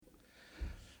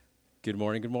Good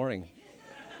morning, good morning.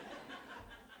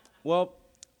 Well,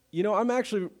 I'm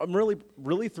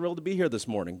really thrilled to be here this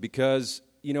morning because,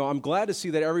 I'm glad to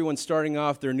see that everyone's starting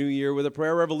off their new year with a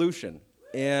prayer revolution.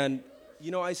 And,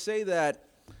 I say that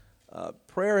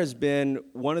prayer has been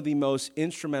one of the most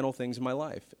instrumental things in my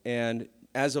life, and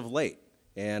as of late.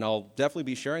 And I'll definitely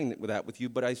be sharing that with you,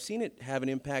 but I've seen it have an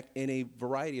impact in a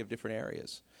variety of different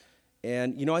areas.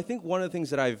 And, I think one of the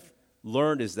things that I've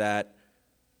learned is that,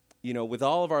 with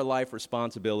all of our life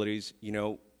responsibilities,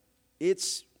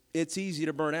 it's easy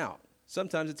to burn out.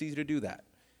 Sometimes it's easy to do that.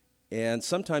 And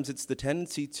sometimes it's the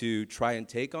tendency to try and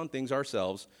take on things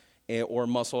ourselves or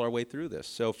muscle our way through this.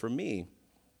 So for me,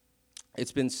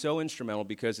 it's been so instrumental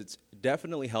because it's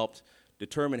definitely helped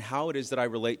determine how it is that I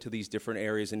relate to these different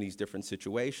areas and these different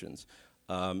situations.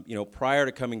 Prior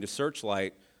to coming to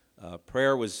Searchlight,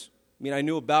 prayer was, I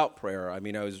knew about prayer. I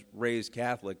was raised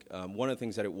Catholic. One of the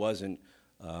things that it wasn't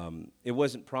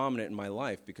prominent in my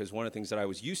life because one of the things that I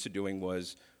was used to doing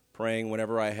was praying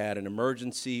whenever I had an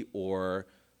emergency or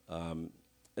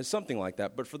something like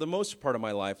that. But for the most part of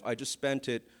my life, I just spent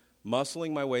it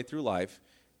muscling my way through life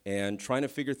and trying to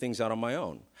figure things out on my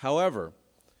own. However,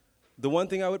 the one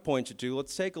thing I would point you to,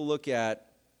 let's take a look at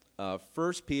 1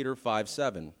 Peter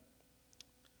 5:7.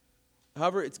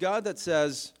 However, it's God that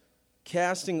says,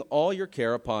 casting all your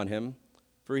care upon him,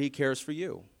 for he cares for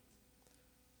you.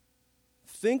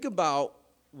 Think about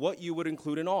what you would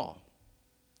include in all.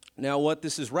 Now, what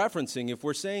this is referencing, if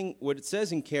we're saying what it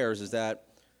says in cares, is that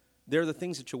they're the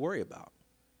things that you worry about.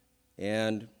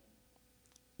 And,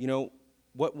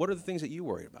 what are the things that you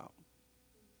worry about?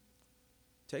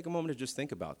 Take a moment to just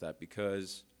think about that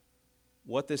because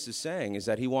what this is saying is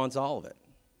that he wants all of it.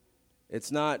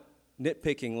 It's not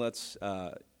nitpicking, let's,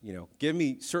 give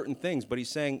me certain things, but he's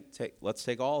saying, let's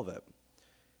take all of it.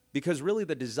 Because really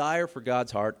the desire for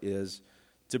God's heart is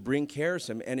to bring care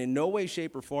to him, and in no way,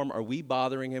 shape, or form are we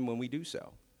bothering him when we do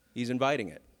so. He's inviting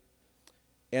it.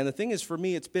 And the thing is, for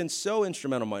me, it's been so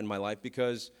instrumental in my life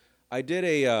because I did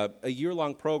a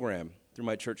year-long program through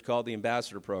my church called the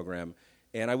Ambassador Program,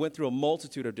 and I went through a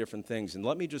multitude of different things. And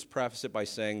let me just preface it by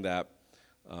saying that,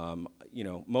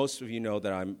 most of you know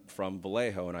that I'm from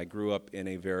Vallejo, and I grew up in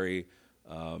a very,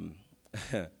 I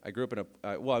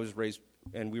was raised,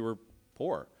 and we were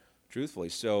poor, truthfully.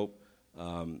 So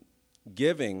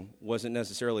giving wasn't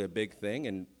necessarily a big thing,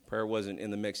 and prayer wasn't in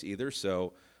the mix either.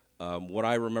 So what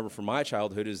I remember from my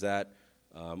childhood is that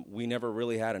we never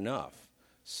really had enough.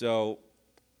 So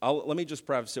let me just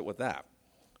preface it with that.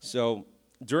 So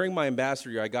during my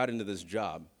ambassador year, I got into this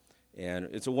job, and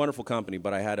it's a wonderful company,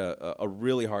 but I had a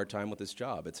really hard time with this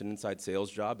job. It's an inside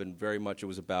sales job, and very much it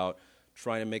was about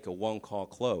trying to make a one-call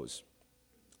close.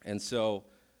 And so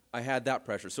I had that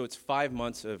pressure. So it's 5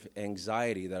 months of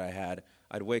anxiety that I had.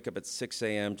 I'd wake up at 6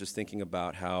 a.m. just thinking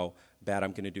about how bad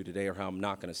I'm going to do today or how I'm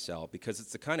not going to sell, because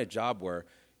it's the kind of job where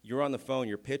you're on the phone,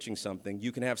 you're pitching something,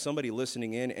 you can have somebody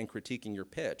listening in and critiquing your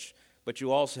pitch, but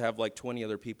you also have like 20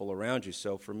 other people around you.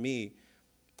 So for me,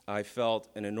 I felt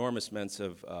an enormous sense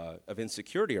of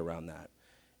insecurity around that.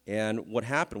 And what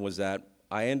happened was that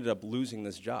I ended up losing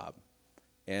this job.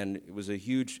 And it was a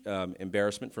huge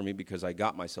embarrassment for me because I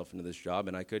got myself into this job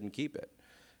and I couldn't keep it.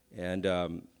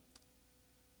 And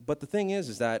but the thing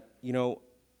is that,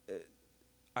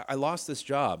 I lost this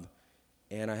job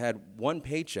and I had one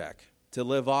paycheck to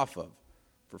live off of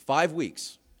for 5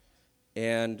 weeks.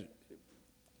 And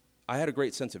I had a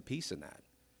great sense of peace in that.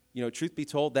 Truth be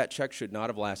told, that check should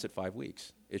not have lasted 5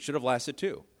 weeks. It should have lasted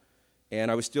 2. And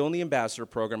I was still in the ambassador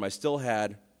program. I still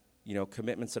had,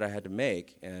 commitments that I had to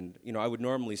make. And, I would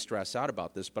normally stress out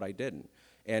about this, but I didn't.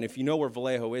 And if you know where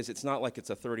Vallejo is, it's not like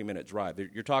it's a 30-minute drive.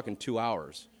 You're talking 2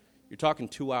 hours. You're talking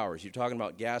 2 hours. You're talking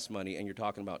about gas money, and you're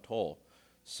talking about toll.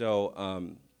 So,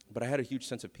 but I had a huge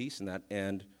sense of peace in that.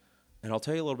 And I'll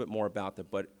tell you a little bit more about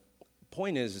that. But the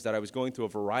point is that I was going through a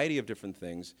variety of different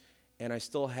things, and I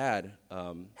still had,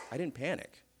 I didn't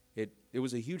panic. It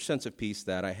was a huge sense of peace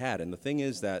that I had. And the thing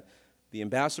is that the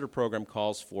ambassador program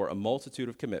calls for a multitude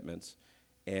of commitments,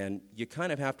 and you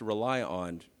kind of have to rely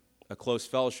on a close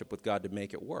fellowship with God to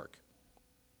make it work.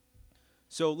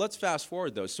 So let's fast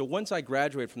forward, though. So once I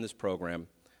graduated from this program,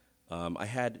 I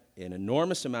had an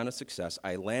enormous amount of success.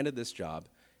 I landed this job,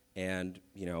 and,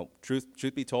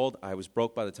 truth be told, I was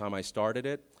broke by the time I started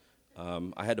it.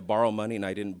 I had to borrow money, and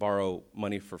I didn't borrow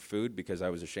money for food because I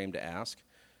was ashamed to ask.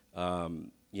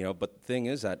 But the thing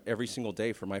is that every single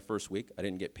day for my first week, I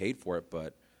didn't get paid for it,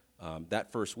 but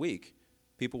that first week,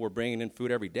 people were bringing in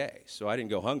food every day, so I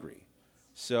didn't go hungry.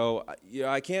 So,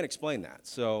 I can't explain that.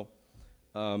 So,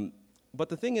 but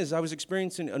the thing is, I was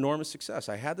experiencing enormous success.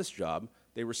 I had this job.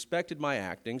 They respected my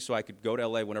acting, so I could go to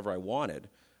L.A. whenever I wanted.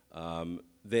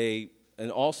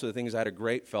 And also the thing is, I had a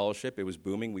great fellowship. It was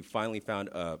booming. We finally found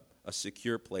a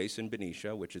secure place in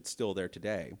Benicia, which it's still there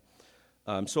today.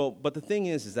 But the thing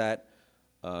is that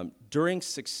during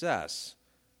success,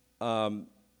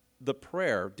 the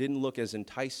prayer didn't look as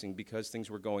enticing because things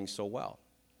were going so well.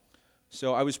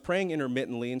 So I was praying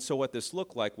intermittently, and so what this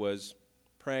looked like was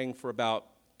praying for about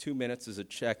 2 minutes as a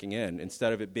checking in,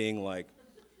 instead of it being like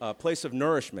a place of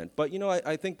nourishment. But,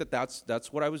 I think that's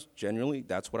what I was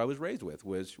that's what I was raised with,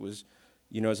 was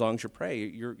as long as you pray,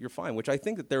 you're fine, which I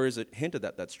think that there is a hint of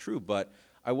that's true, but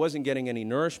I wasn't getting any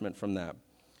nourishment from that.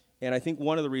 And I think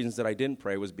one of the reasons that I didn't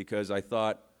pray was because I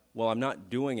thought, well, I'm not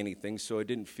doing anything, so it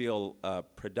didn't feel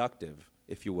productive,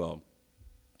 if you will.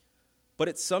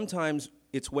 But sometimes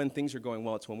it's when things are going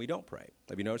well, it's when we don't pray.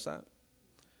 Have you noticed that?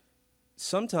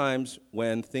 Sometimes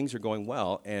when things are going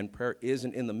well and prayer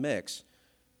isn't in the mix,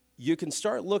 you can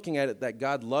start looking at it that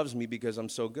God loves me because I'm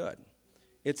so good.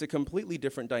 It's a completely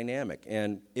different dynamic.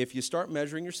 And if you start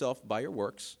measuring yourself by your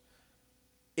works,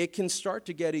 it can start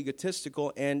to get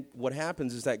egotistical, and what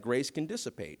happens is that grace can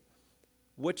dissipate.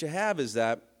 What you have is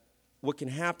that what can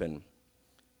happen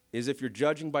is if you're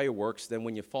judging by your works, then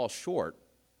when you fall short,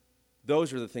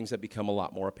 those are the things that become a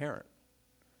lot more apparent.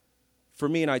 For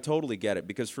me, and I totally get it,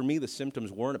 because for me the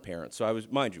symptoms weren't apparent. So I was,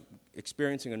 mind you,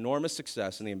 experiencing enormous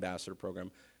success in the ambassador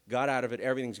program, got out of it,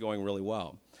 everything's going really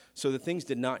well. So the things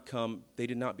did not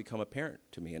become apparent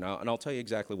to me, and I'll tell you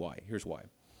exactly why. Here's why.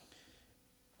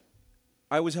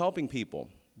 I was helping people,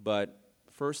 but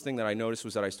first thing that I noticed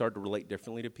was that I started to relate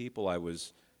differently to people. I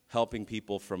was helping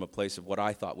people from a place of what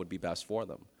I thought would be best for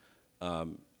them,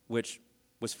 which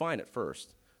was fine at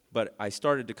first. But I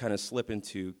started to kind of slip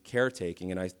into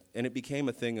caretaking, and it became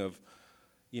a thing of,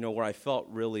 where I felt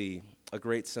really a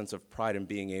great sense of pride in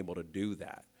being able to do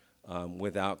that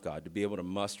without God, to be able to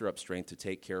muster up strength to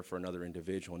take care for another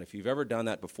individual. And if you've ever done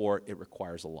that before, it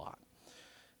requires a lot.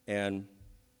 And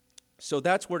so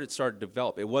that's where it started to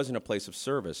develop. It wasn't a place of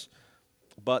service.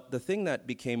 But the thing that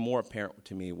became more apparent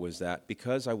to me was that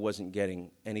because I wasn't getting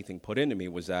anything put into me,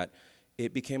 was that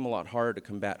it became a lot harder to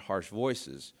combat harsh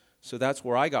voices. So that's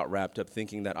where I got wrapped up,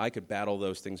 thinking that I could battle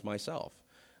those things myself.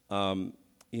 I'll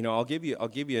give you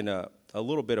a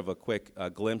little bit of a quick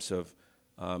glimpse of.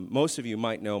 Most of you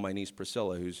might know my niece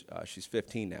Priscilla, she's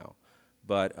 15 now.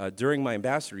 But during my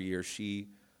ambassador year, she,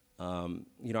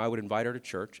 I would invite her to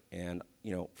church, and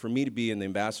for me to be in the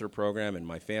ambassador program and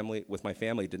my family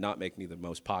did not make me the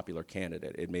most popular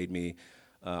candidate. It made me,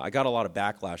 I got a lot of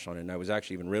backlash on it, and I was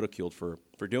actually even ridiculed for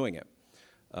doing it.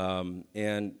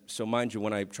 And so, mind you,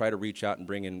 when I try to reach out and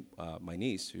bring in my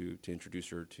niece to introduce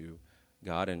her to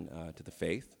God and to the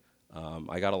faith,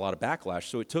 I got a lot of backlash.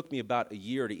 So it took me about a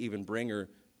year to even bring her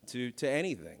to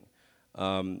anything.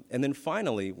 And then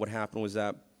finally, what happened was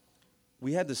that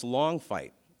we had this long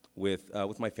fight with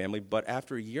my family, but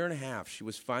after a year and a half, she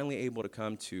was finally able to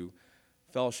come to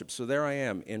fellowship. So there I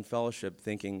am in fellowship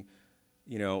thinking,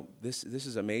 this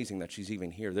is amazing that she's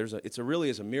even here. It really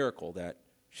is a miracle that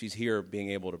she's here being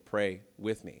able to pray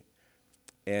with me.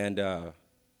 And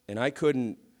I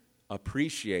couldn't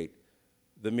appreciate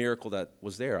the miracle that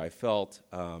was there. I felt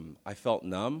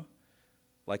numb.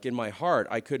 Like in my heart,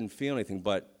 I couldn't feel anything,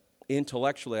 but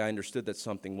intellectually I understood that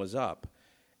something was up.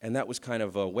 And that was kind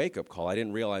of a wake-up call. I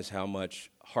didn't realize how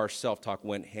much harsh self-talk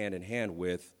went hand in hand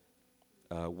with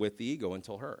the ego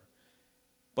until her.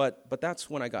 But that's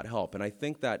when I got help. And I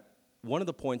think that one of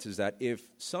the points is that if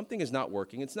something is not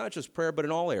working, it's not just prayer, but in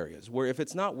all areas, where if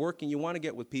it's not working, you want to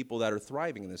get with people that are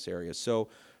thriving in this area. So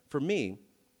for me,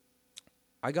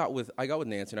 I got with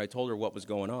Nancy, and I told her what was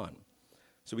going on.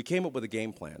 So we came up with a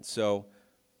game plan. So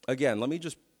again, let me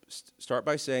just start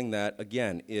by saying that,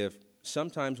 again, if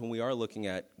sometimes when we are looking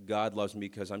at God loves me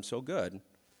because I'm so good,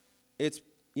 it's,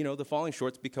 the falling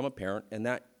shorts become apparent, and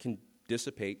that can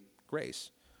dissipate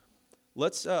grace.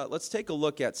 Let's take a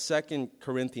look at 2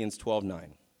 Corinthians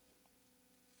 12:9.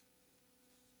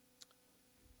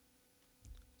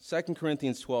 2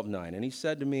 Corinthians 12:9, and he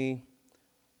said to me,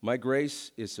 "My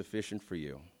grace is sufficient for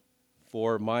you,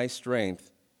 for my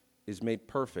strength is made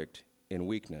perfect in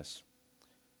weakness."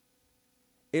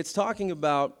 It's talking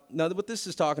about, now what this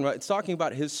is talking about, it's talking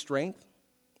about his strength,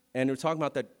 and we're talking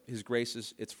about that his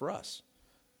grace it's for us.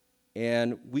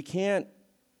 And we can't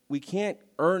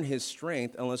earn his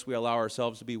strength unless we allow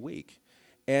ourselves to be weak.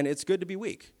 And it's good to be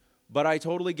weak, but I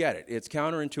totally get it. It's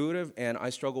counterintuitive, and I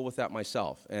struggle with that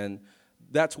myself. And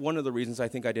that's one of the reasons I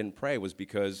think I didn't pray, was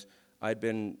because I'd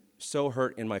been so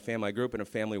hurt in my family. I grew up in a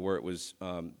family where it was,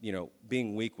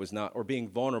 being weak was not, or being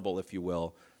vulnerable, if you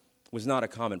will, was not a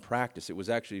common practice. It was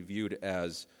actually viewed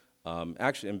as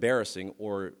actually embarrassing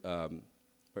or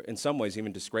in some ways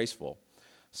even disgraceful.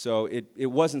 So it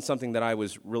wasn't something that I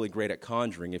was really great at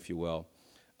conjuring, if you will.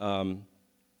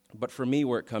 But for me,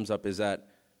 where it comes up is that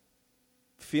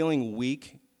feeling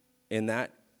weak, and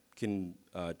that can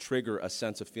trigger a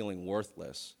sense of feeling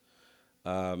worthless.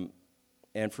 And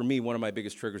for me, one of my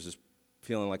biggest triggers is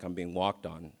feeling like I'm being walked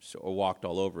on, or walked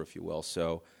all over, if you will.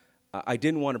 So I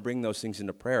didn't want to bring those things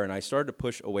into prayer, and I started to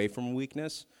push away from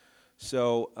weakness.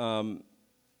 So,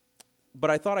 but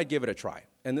I thought I'd give it a try,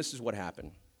 and this is what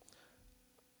happened.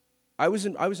 I was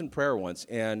in prayer once,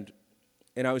 and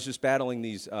I was just battling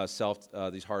these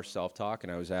harsh self-talk,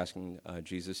 and I was asking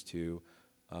Jesus to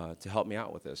help me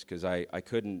out with this, because I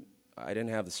didn't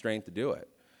have the strength to do it.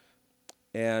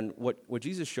 And what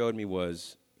Jesus showed me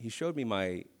was, he showed me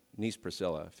my niece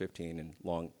Priscilla, 15, and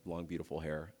long beautiful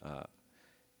hair.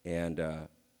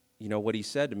 What he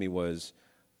said to me was,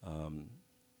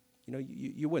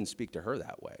 you wouldn't speak to her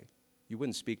that way. You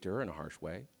wouldn't speak to her in a harsh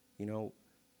way,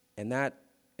 and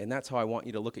that's how I want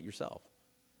you to look at yourself.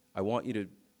 I want you to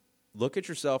look at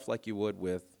yourself like you would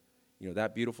with,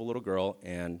 that beautiful little girl,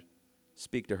 and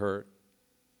speak to her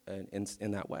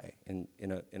in that way,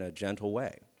 in a gentle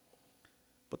way.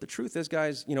 But the truth is,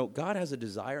 guys, God has a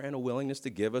desire and a willingness to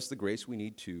give us the grace we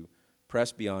need to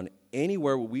press beyond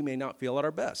anywhere where we may not feel at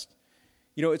our best.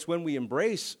 It's when we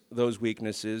embrace those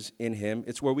weaknesses in Him,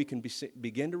 it's where we can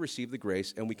begin to receive the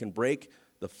grace, and we can break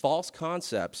the false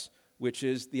concepts, which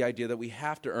is the idea that we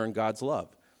have to earn God's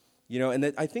love.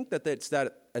 And I think that it's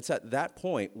at that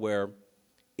point where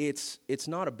it's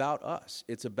not about us.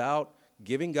 It's about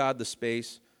giving God the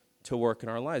space to work in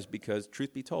our lives, because,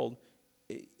 truth be told,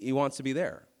 He wants to be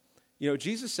there.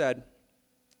 Jesus said,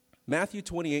 Matthew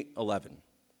 28:11,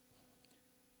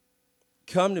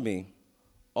 "Come to me,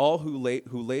 all you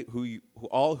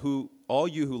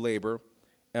who labor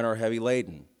and are heavy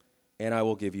laden, and I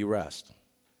will give you rest."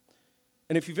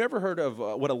 And if you've ever heard of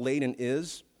what a laden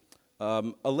is,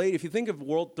 if you think of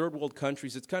third world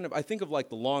countries, it's I think of like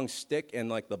the long stick and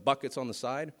like the buckets on the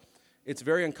side. It's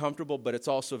very uncomfortable, but it's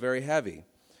also very heavy.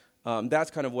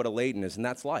 That's kind of what a laden is, and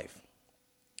that's life.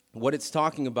 What it's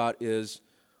talking about is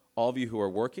all of you who are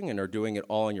working and are doing it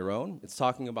all on your own. It's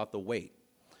talking about the weight.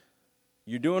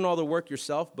 You're doing all the work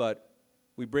yourself, but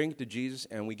we bring it to Jesus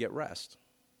and we get rest.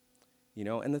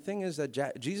 And the thing is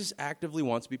that Jesus actively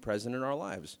wants to be present in our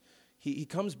lives. He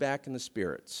comes back in the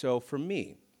Spirit. So for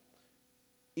me,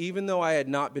 even though I had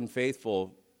not been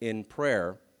faithful in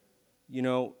prayer,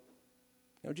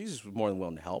 Jesus was more than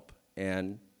willing to help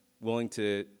and willing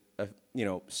to,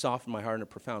 soften my heart in a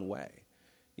profound way.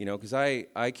 Because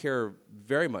I care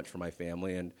very much for my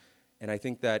family, and I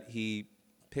think that He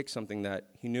picked something that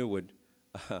He knew would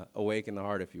awaken the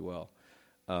heart, if you will.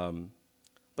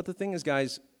 But the thing is,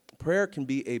 guys, prayer can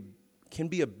be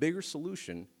a bigger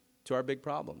solution to our big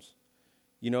problems.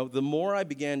 The more I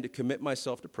began to commit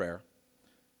myself to prayer,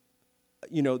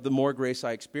 the more grace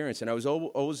I experienced. And I was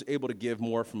always able to give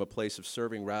more from a place of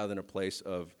serving rather than a place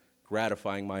of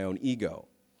gratifying my own ego.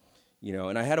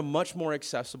 And I had a much more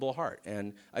accessible heart.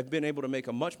 And I've been able to make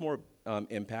a much more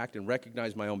impact and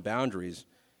recognize my own boundaries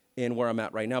in where I'm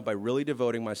at right now by really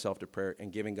devoting myself to prayer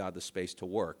and giving God the space to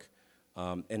work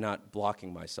and not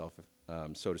blocking myself,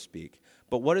 so to speak.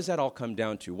 But what does that all come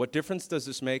down to? What difference does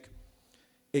this make?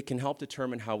 It can help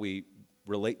determine how we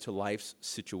relate to life's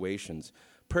situations.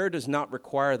 Prayer does not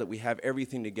require that we have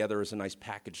everything together as a nice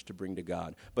package to bring to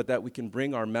God, but that we can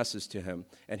bring our message to Him,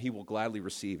 and He will gladly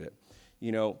receive it.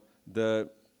 The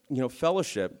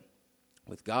fellowship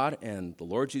with God and the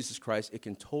Lord Jesus Christ, it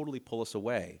can totally pull us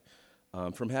away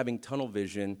from having tunnel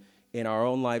vision in our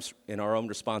own lives, in our own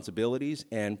responsibilities,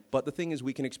 but the thing is,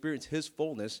 we can experience His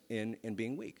fullness in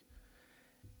being weak.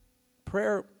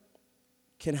 Prayer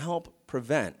can help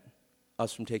prevent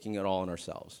us from taking it all on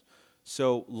ourselves.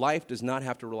 So life does not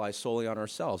have to rely solely on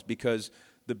ourselves, because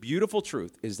the beautiful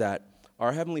truth is that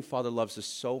our Heavenly Father loves us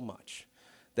so much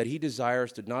that He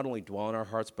desires to not only dwell in our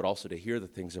hearts, but also to hear the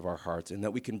things of our hearts, and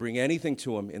that we can bring anything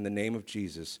to Him in the name of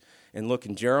Jesus. And look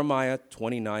in Jeremiah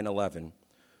 29:11,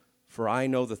 "For I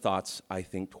know the thoughts I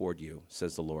think toward you,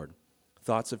 says the Lord,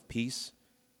 thoughts of peace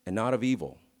and not of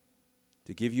evil,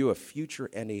 to give you a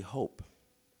future and a hope,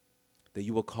 that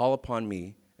you will call upon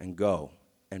me and go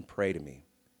and pray to me,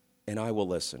 and I will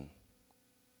listen."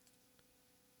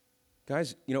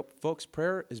 Guys, folks,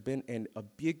 prayer has been a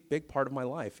big part of my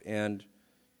life, and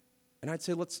I'd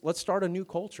say let's start a new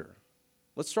culture.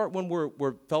 Let's start when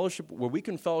we're fellowship, where we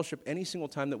can fellowship any single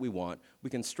time that we want. We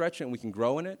can stretch it and we can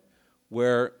grow in it,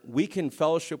 where we can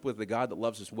fellowship with the God that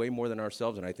loves us way more than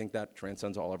ourselves, and I think that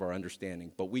transcends all of our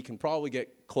understanding. But we can probably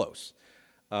get close.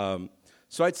 So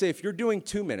I'd say if you're doing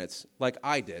 2 minutes, like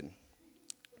I did,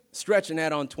 stretch and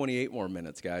add on 28 more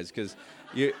minutes, guys, because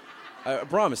I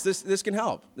promise this can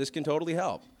help. This can totally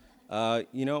help.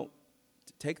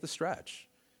 Take the stretch.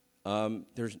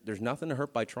 There's nothing to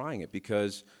hurt by trying it,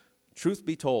 because truth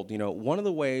be told, one of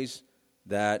the ways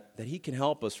that he can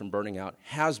help us from burning out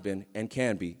has been and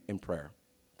can be in prayer.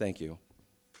 Thank you.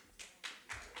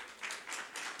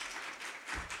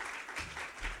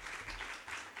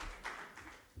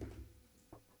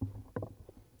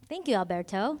 Thank you,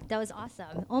 Alberto. That was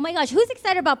awesome. Oh my gosh, who's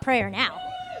excited about prayer now?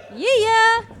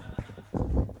 Yeah.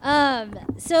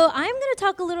 So I'm going to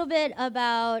talk a little bit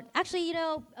about,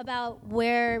 about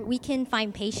where we can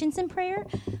find patience in prayer.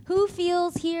 Who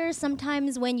feels here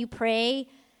sometimes when you pray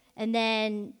and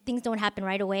then things don't happen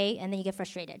right away and then you get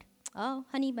frustrated? Oh,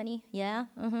 honey bunny, yeah,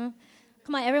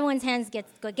 Come on, everyone's hands get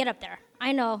up there.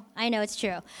 I know, it's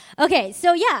true. Okay,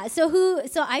 so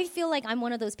I feel like I'm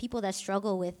one of those people that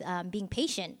struggle with being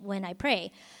patient when I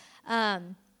pray,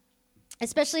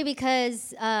 especially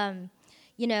because, it's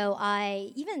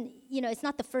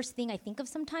not the first thing I think of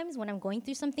sometimes when I'm going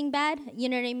through something bad. You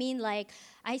know what I mean? Like,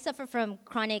 I suffer from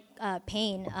chronic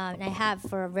pain, and I have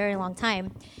for a very long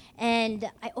time. And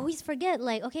I always forget,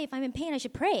 okay, if I'm in pain, I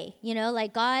should pray.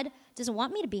 God doesn't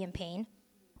want me to be in pain.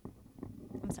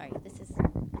 I'm sorry,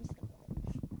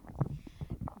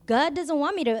 God doesn't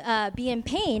want me to be in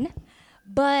pain,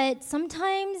 but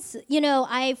sometimes,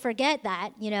 I forget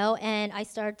that, and I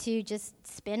start to just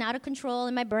spin out of control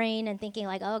in my brain and thinking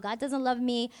oh, God doesn't love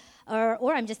me,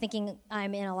 or I'm just thinking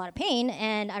I'm in a lot of pain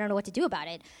and I don't know what to do about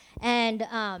it. And,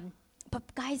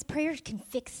 but guys, prayer can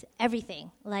fix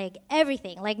everything,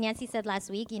 everything. Like Nancy said last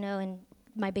week, in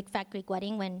my big fat Greek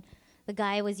wedding when the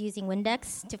guy was using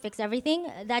Windex to fix everything.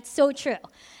 That's so true.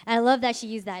 I love that she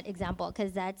used that example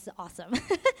because that's awesome.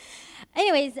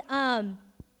 Anyways,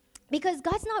 because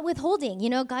God's not withholding.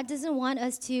 God doesn't want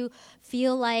us to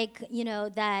feel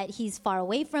that he's far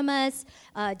away from us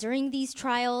during these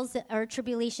trials or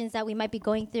tribulations that we might be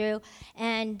going through.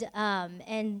 And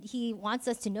he wants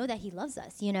us to know that he loves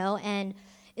us, And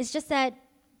it's just that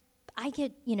I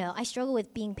struggle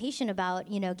with being patient about,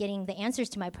 getting the answers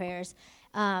to my prayers.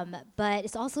 But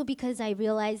it's also because I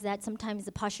realize that sometimes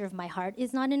the posture of my heart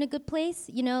is not in a good place.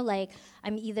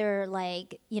 I'm either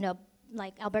like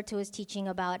Alberto was teaching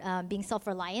about being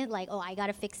self-reliant, I got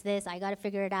to fix this, I got to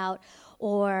figure it out,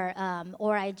 or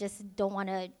I just don't want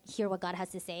to hear what God has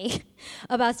to say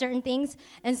about certain things.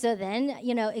 And so then,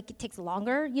 it takes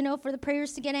longer, for the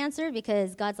prayers to get answered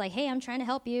because God's like, hey, I'm trying to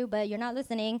help you, but you're not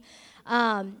listening.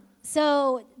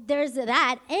 So there's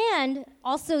that, and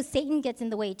also Satan gets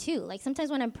in the way too. Sometimes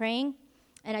when I'm praying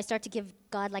and I start to give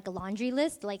God a laundry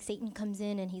list, Satan comes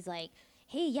in and he's like,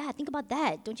 hey, yeah, think about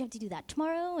that. Don't you have to do that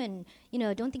tomorrow? And,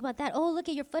 don't think about that. Oh, look,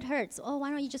 your foot hurts. Oh, why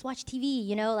don't you just watch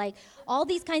TV? All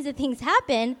these kinds of things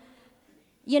happen,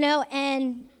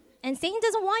 and Satan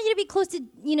doesn't want you to be close to,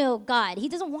 God. He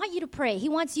doesn't want you to pray. He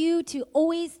wants you to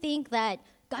always think that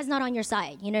God's not on your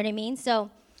side. You know what I mean?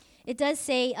 So it does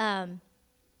say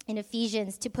in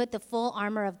Ephesians to put the full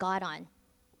armor of God on.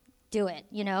 Do it,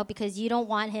 because you don't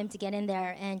want him to get in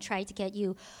there and try to get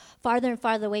you farther and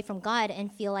farther away from God and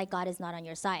feel like God is not on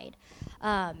your side.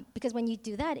 Because when you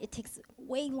do that, it takes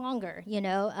way longer,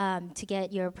 to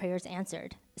get your prayers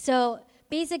answered. So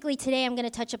basically today I'm going to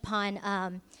touch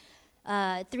upon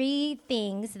 3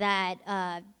 things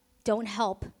that don't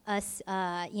help us,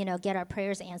 get our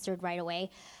prayers answered right away.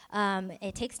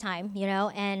 It takes time,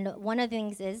 and one of the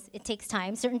things is it takes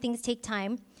time. Certain things take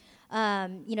time.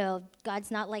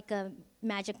 God's not like a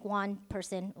magic wand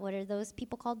person. What are those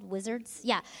people called? Wizards?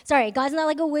 Yeah, sorry. God's not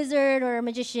like a wizard or a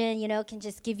magician, can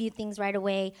just give you things right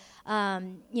away,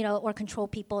 or control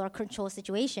people or control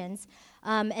situations.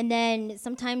 And then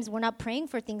sometimes we're not praying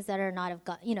for things that are not of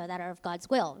God, that are of God's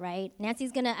will, right?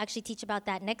 Nancy's going to actually teach about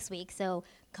that next week, so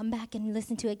come back and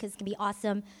listen to it because it's going to be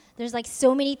awesome. There's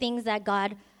so many things that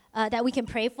God, that we can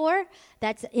pray for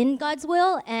that's in God's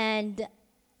will, and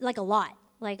a lot.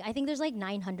 I think there's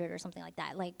 900 or something like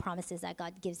that, promises that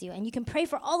God gives you. And you can pray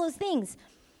for all those things.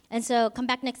 And so come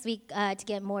back next week to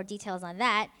get more details on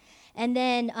that. And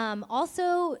then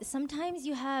also, sometimes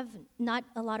you have not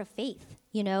a lot of faith,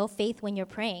 faith when you're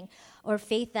praying, or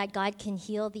faith that God can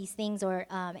heal these things or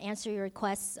answer your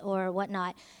requests or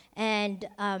whatnot. And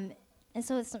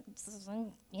so,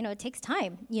 it takes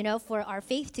time, for our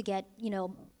faith to get,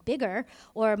 bigger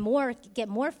or get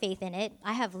more faith in it.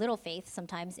 I have little faith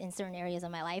sometimes in certain areas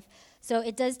of my life. So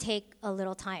it does take a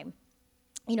little time,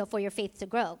 for your faith to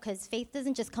grow, because faith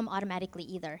doesn't just come automatically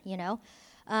either, So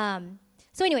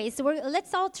anyways,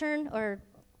 let's all turn,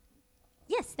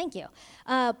 yes, thank you.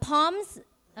 Palms.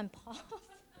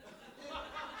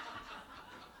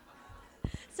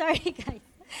 Sorry, guys.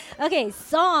 Okay,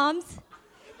 Psalms.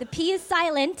 The P is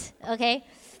silent, okay?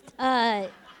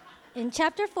 In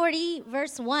chapter 40,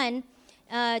 verse 1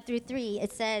 through 3,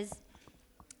 it says,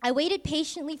 I waited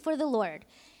patiently for the Lord,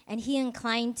 and he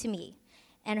inclined to me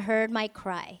and heard my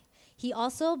cry. He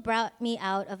also brought me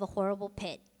out of a horrible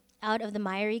pit, out of the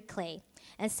miry clay,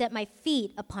 and set my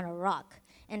feet upon a rock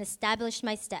and established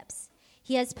my steps.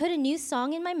 He has put a new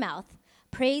song in my mouth,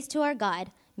 praise to our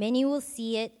God. Many will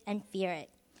see it and fear it,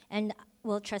 and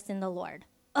will trust in the Lord.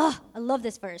 Oh, I love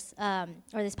this verse, or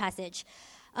this passage.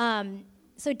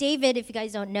 So David, if you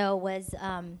guys don't know, was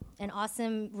an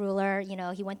awesome ruler. You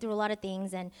know, he went through a lot of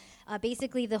things, and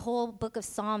basically the whole book of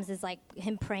Psalms is like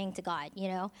him praying to God, you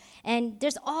know. And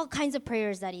there's all kinds of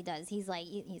prayers that he does. He's like,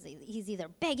 he's either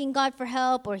begging God for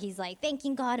help, or he's like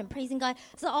thanking God and praising God.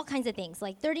 So all kinds of things.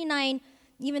 Like 39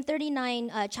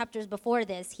 chapters before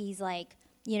this, he's like,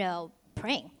 you know,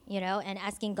 praying, you know, and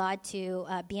asking God to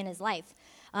be in his life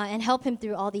and help him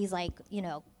through all these, like, you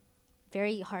know,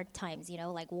 very hard times, you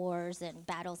know, like wars and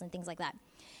battles and things like that.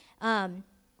 And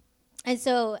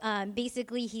so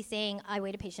basically he's saying, I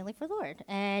waited patiently for the Lord,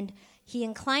 and he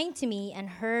inclined to me and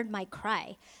heard my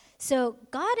cry. So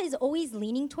God is always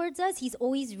leaning towards us. He's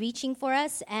always reaching for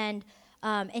us, and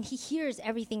he hears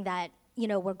everything that, you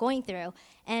know, we're going through.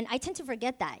 And I tend to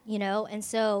forget that, you know. And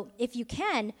so if you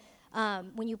can,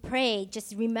 when you pray,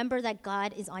 just remember that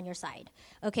God is on your side,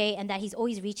 okay, and that he's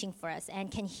always reaching for us and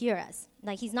can hear us.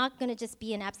 Like, he's not going to just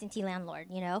be an absentee landlord,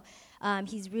 you know.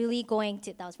 He's really going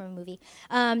to, that was from a movie,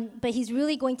 but he's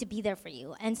really going to be there for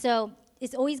you. And so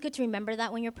it's always good to remember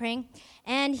that when you're praying.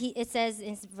 And it says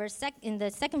in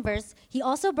the second verse, he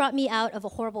also brought me out of a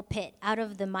horrible pit, out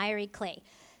of the miry clay.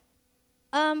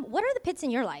 What are the pits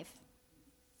in your life?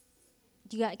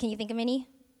 Can you think of any?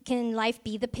 Can life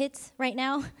be the pits right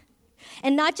now?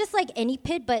 And not just like any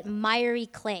pit, but miry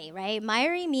clay, right?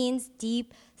 Miry means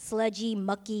deep, sludgy,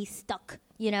 mucky, stuck,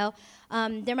 you know?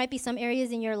 There might be some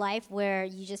areas in your life where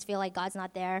you just feel like God's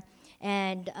not there.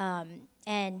 And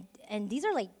these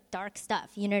are like dark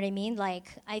stuff, you know what I mean? Like,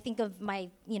 I think of my,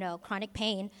 you know, chronic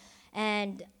pain,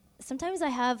 and sometimes I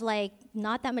have like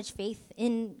not that much faith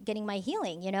in getting my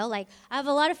healing, you know? Like, I have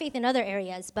a lot of faith in other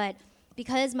areas, but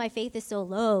because my faith is so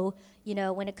low, you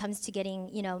know, when it comes to getting,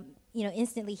 you know,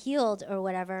 instantly healed or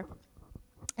whatever,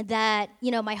 that, you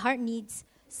know, my heart needs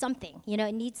something, you know,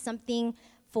 it needs something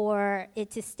for it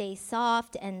to stay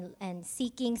soft and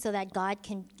seeking, so that God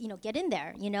can, you know, get in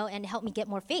there, you know, and help me get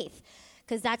more faith.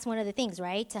 Because that's one of the things,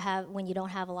 right? To have, when you don't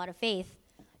have a lot of faith,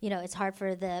 you know, it's hard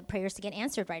for the prayers to get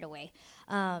answered right away.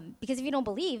 Because if you don't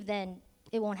believe, then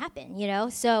it won't happen, you know?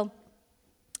 So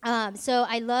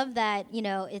I love that, you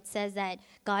know, it says that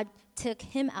God took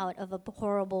him out of a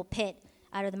horrible pit,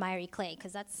 out of the miry clay,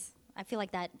 because I feel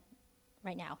like that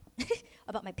right now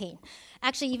about my pain.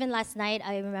 Actually, even last night,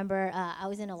 I remember I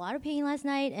was in a lot of pain last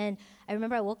night, and I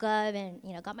remember I woke up and,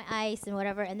 you know, got my ice and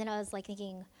whatever, and then I was like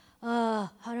thinking, oh,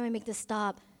 how do I make this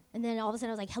stop? And then all of a sudden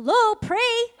I was like, hello, pray.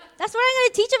 That's what I'm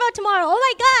going to teach about tomorrow. Oh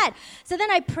my God. So then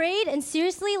I prayed, and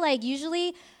seriously, like,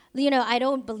 usually, you know, I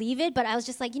don't believe it, but I was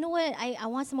just like, you know what, I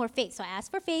want some more faith. So I asked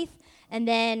for faith, and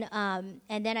then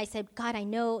I said, God, I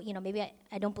know, you know, maybe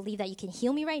I don't believe that you can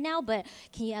heal me right now, but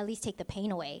can you at least take the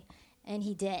pain away? And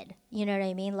he did. You know what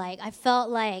I mean? Like, I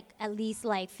felt like at least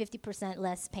like 50%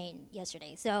 less pain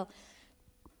yesterday. So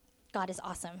God is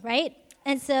awesome, right?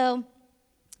 And so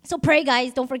pray,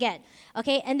 guys, don't forget.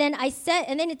 Okay? And then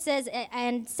it says,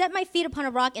 and set my feet upon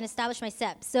a rock and establish my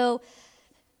steps. So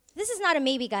this is not a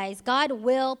maybe, guys. God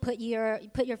will put your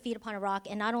feet upon a rock,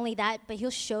 and not only that, but he'll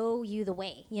show you the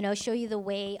way, you know, show you the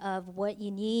way of what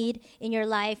you need in your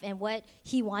life and what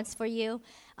he wants for you.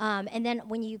 And then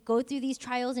when you go through these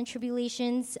trials and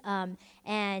tribulations,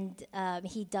 and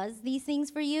he does these things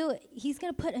for you, he's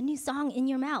going to put a new song in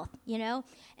your mouth, you know?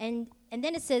 And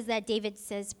then it says that David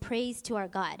says, praise to our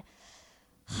God.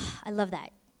 I love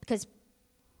that, because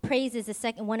praise is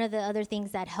one of the other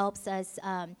things that helps us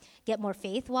get more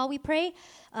faith while we pray,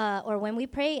 or when we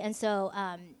pray. And so,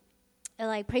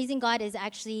 like, praising God is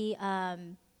actually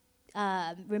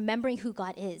remembering who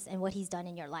God is and what he's done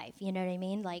in your life. You know what I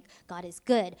mean? Like, God is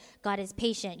good. God is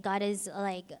patient. God is,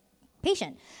 like,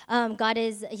 patient.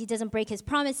 He doesn't break his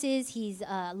promises. He's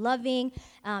loving,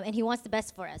 and he wants the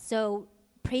best for us. So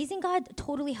praising God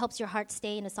totally helps your heart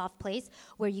stay in a soft place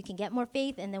where you can get more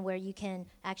faith, and then where you can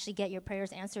actually get your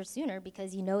prayers answered sooner,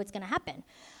 because you know it's going to happen.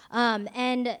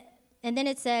 And then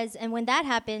it says, and when that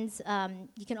happens,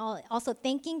 you can also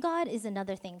thanking God is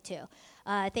another thing too.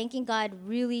 Thanking God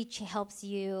really helps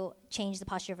you change the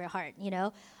posture of your heart, you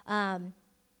know.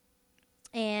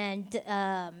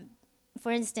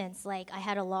 For instance, like, I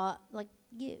had a lot, like,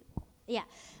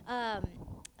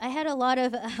 I had a lot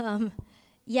of,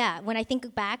 when I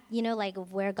think back, like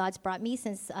of where God's brought me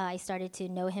since I started to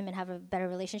know him and have a better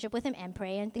relationship with him and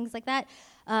pray and things like that,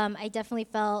 I definitely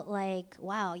felt like,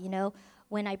 wow,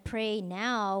 when I pray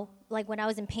now, like when I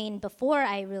was in pain before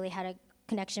I really had a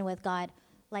connection with God,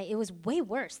 like it was way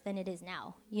worse than it is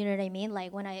now. You know what I mean?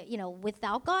 Like when I,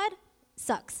 without God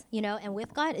sucks, and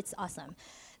with God, it's awesome.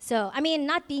 So, I mean,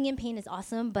 not being in pain is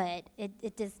awesome, but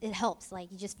it helps.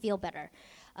 Like you just feel better.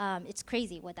 It's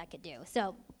crazy what that could do.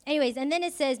 So anyways, and then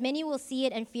it says, many will see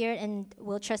it and fear it and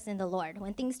will trust in the Lord.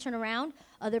 When things turn around,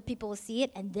 other people will see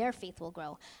it and their faith will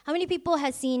grow. How many people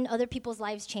have seen other people's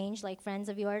lives change, like friends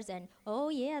of yours? And, oh,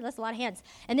 yeah, that's a lot of hands.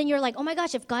 And then you're like, oh, my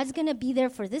gosh, if God's going to be there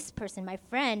for this person, my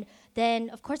friend, then,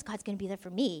 of course, God's going to be there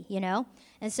for me,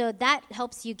 And so that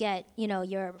helps you get,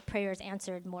 your prayers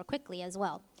answered more quickly as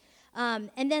well.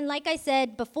 And then, like I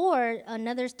said before,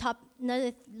 another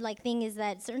thing is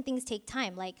that certain things take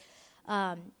time. Like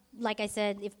I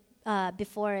said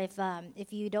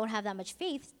if you don't have that much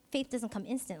faith doesn't come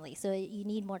instantly. So you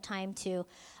need more time to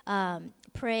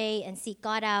pray and seek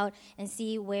God out and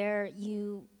see where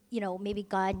maybe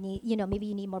God maybe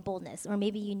you need more boldness, or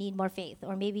maybe you need more faith,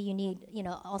 or maybe you need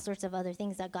all sorts of other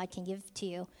things that God can give to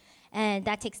you, and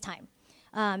that takes time.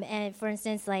 And for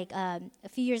instance, like a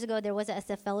few years ago, there was a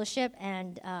SF fellowship,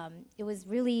 and it was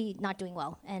really not doing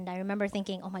well. And I remember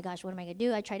thinking, oh my gosh, what am I going to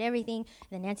do? I tried everything.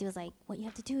 And then Nancy was like, what you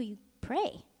have to do, you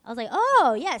pray. I was like,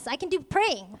 oh, yes, I can do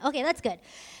praying. Okay, that's good.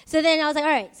 So then I was like, all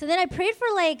right. So then I prayed for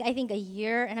I think a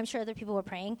year, and I'm sure other people were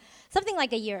praying. Something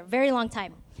like a year, very long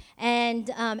time. And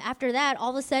after that,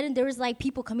 all of a sudden, there was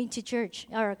people coming to church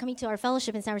or coming to our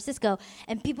fellowship in San Francisco,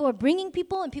 and people were bringing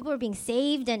people, and people were being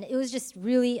saved, and it was just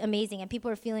really amazing, and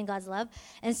people were feeling God's love.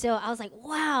 And so I was like,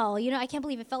 wow, I can't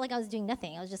believe it. Felt like I was doing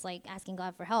nothing. I was just asking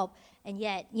God for help, and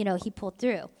yet, he pulled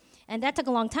through. And that took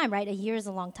a long time, right? A year is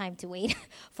a long time to wait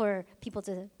for people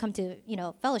to come to,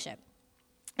 fellowship.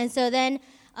 And so then,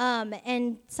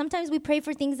 and sometimes we pray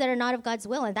for things that are not of God's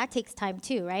will, and that takes time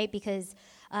too, right? Because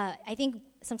I think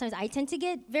sometimes I tend to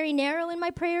get very narrow in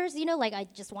my prayers, I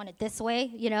just want it this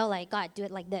way, God, do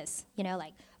it like this,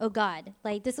 oh God.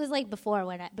 This was before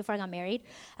I got married.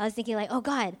 I was thinking oh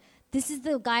God, this is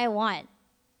the guy I want.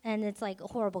 And it's a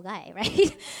horrible guy,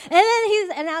 right?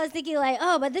 and I was thinking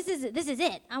oh, but this is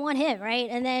it. I want him, right?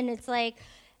 And then it's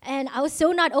and I was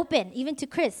so not open, even to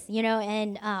Chris,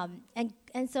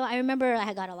 and so I remember I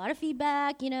had got a lot of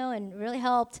feedback, and it really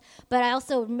helped. But I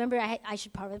also remember I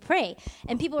should probably pray.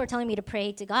 And people were telling me to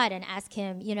pray to God and ask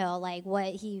him,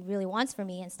 what he really wants from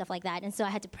me and stuff like that. And so I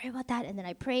had to pray about that. And then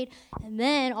I prayed. And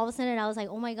then all of a sudden I was like,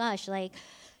 oh my gosh,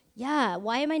 yeah,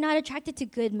 why am I not attracted to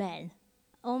good men?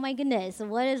 Oh my goodness,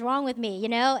 what is wrong with me,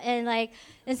 and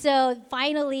so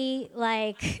finally,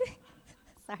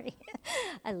 sorry,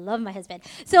 I love my husband.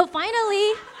 So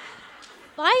finally,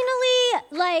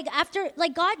 after,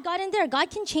 God got in there. God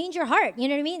can change your heart, you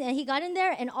know what I mean? And he got in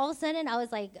there, and all of a sudden, I was,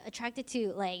 attracted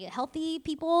to, healthy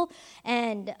people,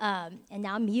 and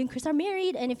now me and Chris are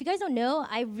married, and if you guys don't know,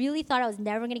 I really thought I was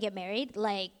never going to get married.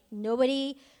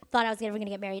 Nobody thought I was never going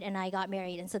to get married, and I got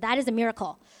married, and so that is a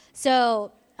miracle.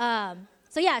 So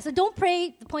don't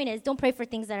pray. The point is, don't pray for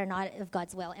things that are not of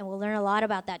God's will, and we'll learn a lot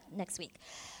about that next week.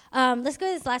 Let's go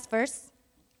to this last verse.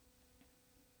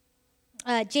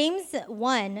 James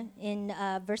 1 in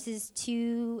verses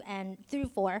 2 and through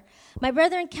 4. My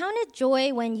brethren, count it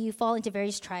joy when you fall into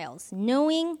various trials,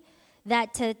 knowing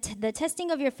that the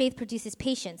testing of your faith produces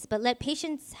patience, but let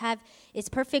patience have its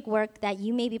perfect work, that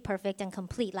you may be perfect and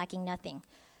complete, lacking nothing.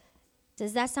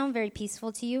 Does that sound very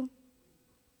peaceful to you?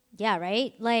 Yeah,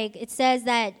 right? It says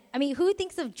that, who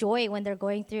thinks of joy when they're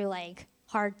going through,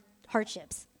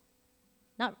 hardships?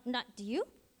 Not, do you?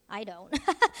 I don't.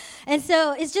 And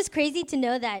so it's just crazy to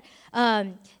know that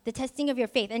the testing of your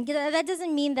faith, and that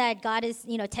doesn't mean that God is,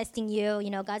 testing you.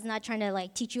 God's not trying to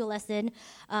teach you a lesson,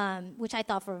 which I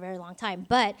thought for a very long time.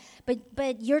 But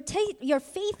your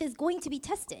faith is going to be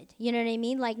tested. You know what I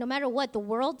mean? No matter what, the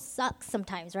world sucks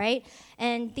sometimes, right?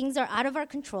 And things are out of our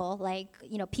control.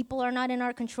 People are not in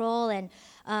our control, and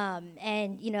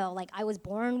I was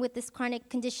born with this chronic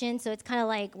condition, so it's kind of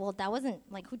well, that wasn't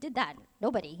who did that?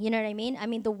 Nobody. You know what I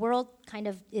mean? The world kind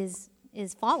of is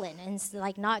fallen, and it's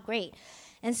not great.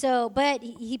 And so, but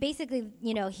he basically,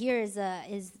 here is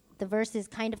the verse is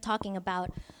kind of talking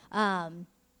about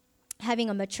having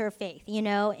a mature faith,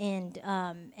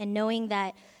 and knowing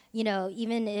that,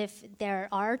 even if there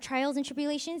are trials and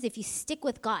tribulations, if you stick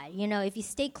with God, if you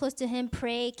stay close to him,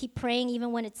 pray, keep praying,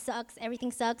 even when it sucks,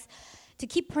 everything sucks, to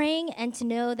keep praying and to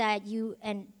know that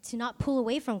and to not pull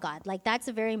away from God. That's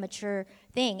a very mature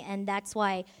thing. And that's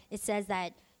why it says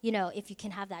that, if you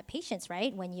can have that patience,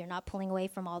 right? When you're not pulling away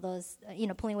from all those,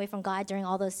 pulling away from God during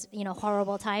all those,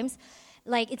 horrible times,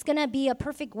 like it's going to be a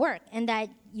perfect work, and that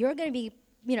you're going to be,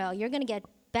 you're going to get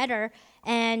better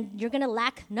and you're going to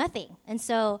lack nothing. And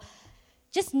so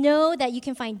just know that you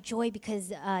can find joy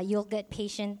because you'll get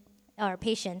patience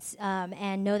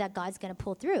and know that God's going to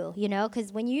pull through,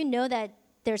 because when you know that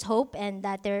there's hope and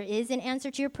that there is an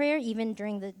answer to your prayer, even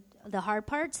during the hard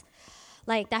parts,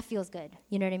 like that feels good,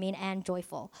 you know what I mean, and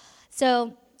joyful.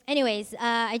 So anyways,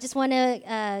 I just want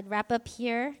to wrap up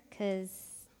here because,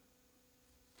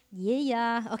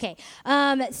 okay.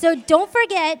 So don't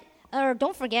forget,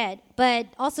 but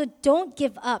also don't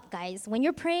give up, guys. When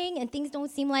you're praying and things don't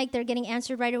seem like they're getting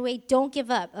answered right away, don't give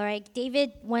up, all right?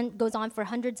 David goes on for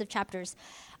hundreds of chapters,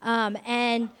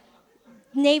 and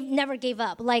never gave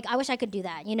up. Like, I wish I could do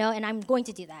that, and I'm going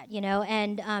to do that,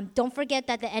 and don't forget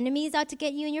that the enemy is out to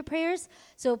get you in your prayers.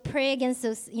 So pray against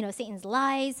those, Satan's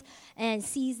lies and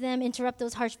seize them, interrupt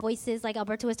those harsh voices like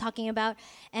Alberto was talking about,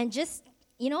 and just,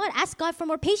 ask God for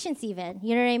more patience even,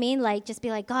 you know what I mean? Like, just be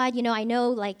like, God, I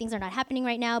know, like, things are not happening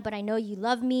right now, but I know you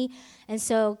love me, and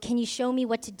so can you show me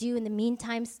what to do in the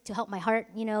meantime to help my heart,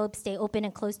 stay open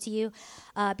and close to you,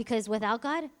 because without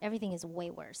God, everything is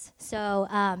way worse. So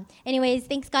anyways,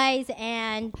 thanks, guys,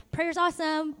 and prayer's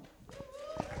awesome.